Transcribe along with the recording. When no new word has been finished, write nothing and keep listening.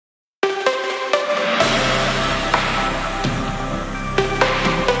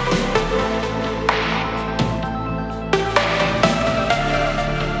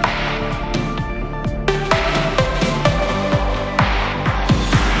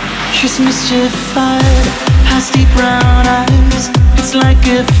She's mystified, has deep brown eyes. It's like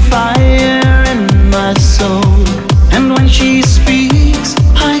a fire in my soul. And when she speaks,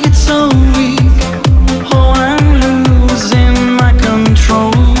 I get so weak. Oh, I'm losing my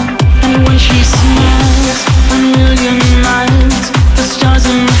control. And when she smiles, a million miles, the stars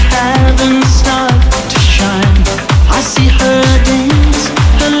in heaven start to shine. I see her dance,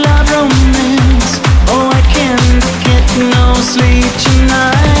 her love romance. Oh, I can't get no sleep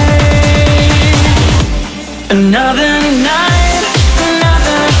tonight. Another night,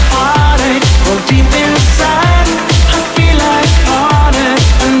 another heartache. Oh, deep inside, I feel like heartache.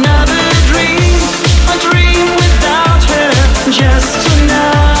 Another dream, a dream without her, just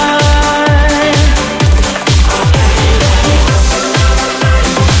tonight.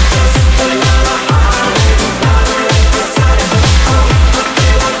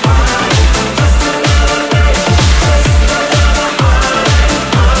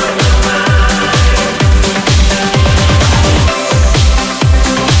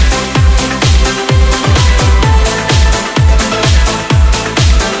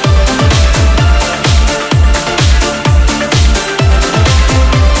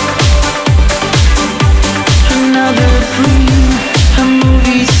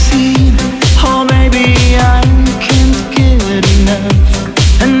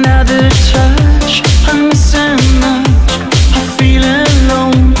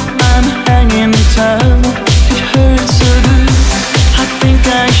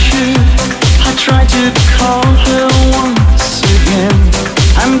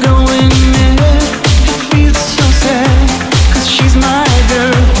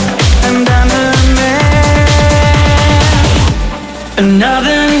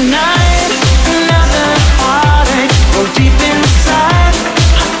 Another night, another heartache. Oh, deep inside,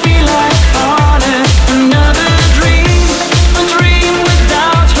 I feel like heartache. Another dream, a dream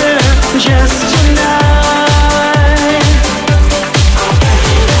without her, just tonight.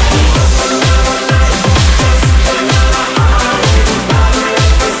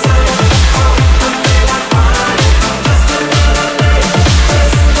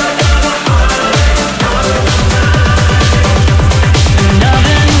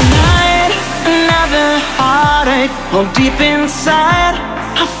 Oh, deep inside,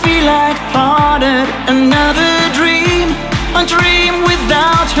 I feel like parted. Another dream, a dream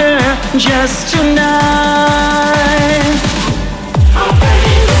without her, just tonight.